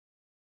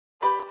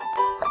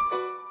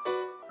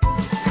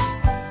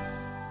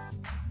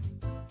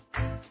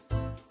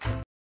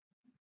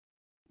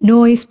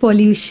Noise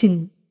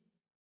pollution.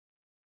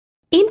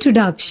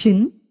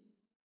 Introduction.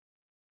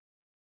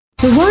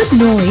 The word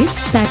noise,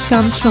 that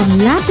comes from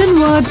Latin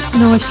word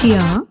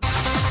nausea,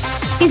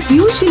 is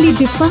usually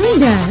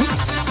defined as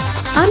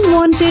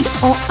unwanted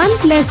or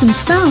unpleasant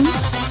sound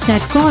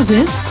that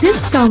causes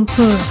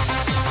discomfort.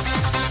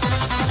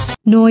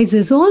 Noise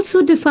is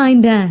also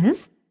defined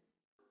as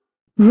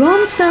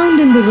wrong sound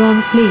in the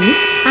wrong place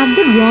at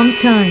the wrong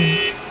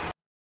time.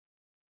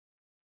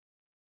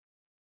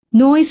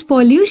 Noise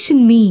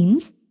pollution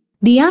means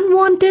the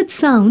unwanted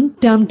sound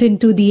dumped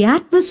into the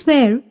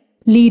atmosphere,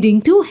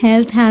 leading to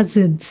health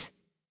hazards.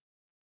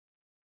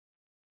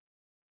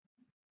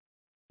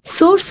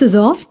 Sources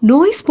of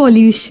noise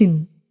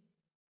pollution.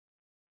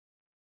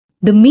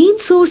 The main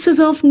sources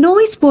of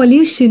noise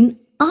pollution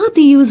are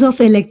the use of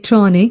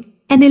electronic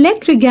and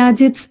electric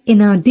gadgets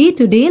in our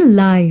day-to-day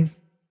life.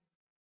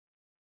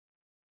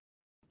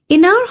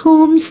 In our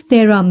homes,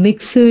 there are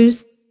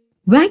mixers,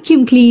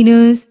 vacuum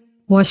cleaners,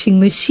 washing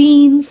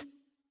machines,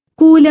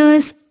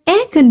 coolers,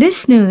 air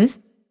conditioners,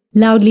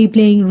 loudly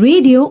playing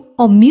radio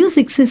or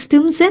music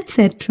systems,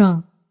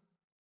 etc.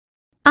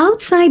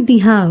 Outside the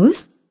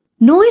house,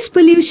 noise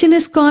pollution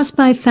is caused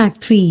by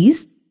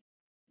factories,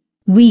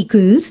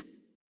 vehicles,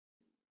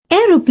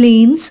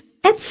 aeroplanes,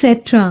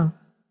 etc.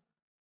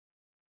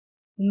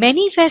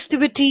 Many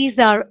festivities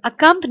are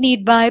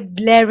accompanied by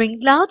blaring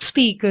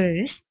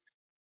loudspeakers,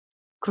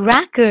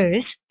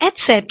 crackers,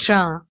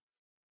 etc.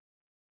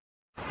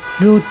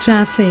 Road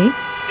traffic,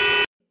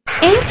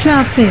 air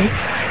traffic,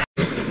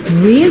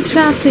 rail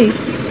traffic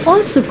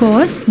also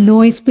cause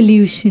noise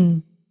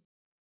pollution.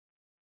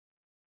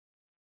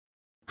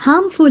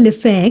 Harmful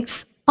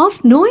effects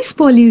of noise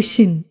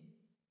pollution.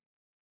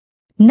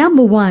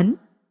 Number 1.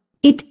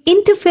 It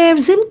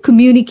interferes in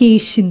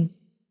communication.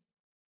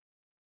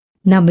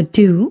 Number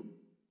 2.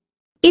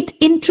 It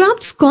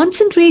interrupts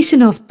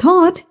concentration of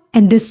thought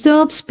and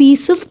disturbs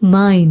peace of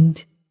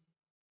mind.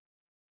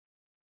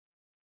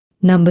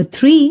 Number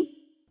 3.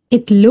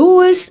 It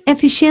lowers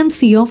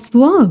efficiency of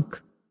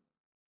work.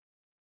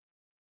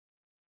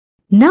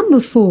 Number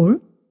 4.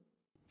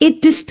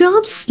 It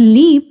disturbs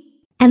sleep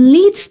and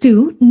leads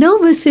to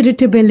nervous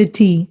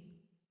irritability.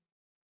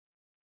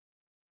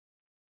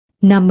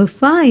 Number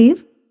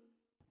 5.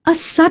 A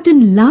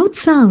sudden loud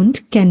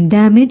sound can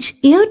damage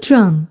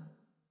eardrum.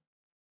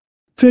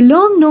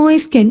 Prolonged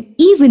noise can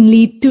even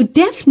lead to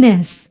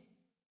deafness.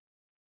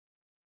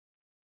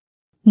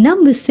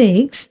 Number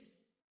 6.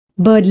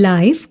 Bird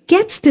life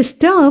gets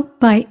disturbed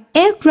by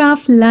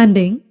aircraft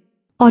landing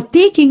or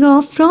taking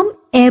off from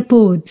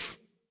airports.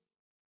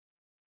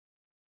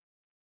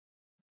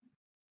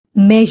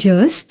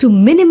 Measures to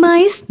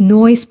minimize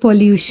noise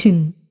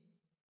pollution.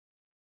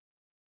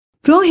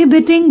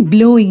 Prohibiting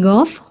blowing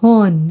of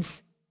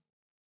horns.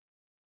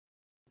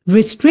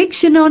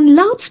 Restriction on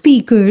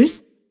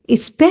loudspeakers,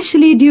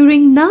 especially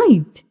during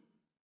night.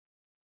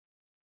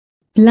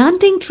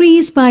 Planting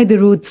trees by the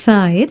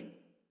roadside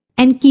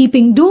and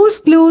keeping doors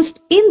closed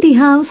in the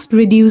house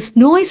reduce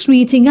noise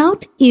reaching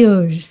out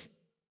ears.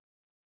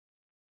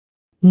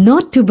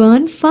 Not to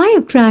burn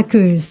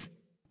firecrackers.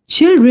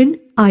 Children,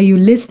 are you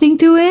listening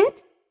to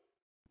it?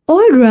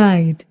 All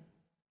right.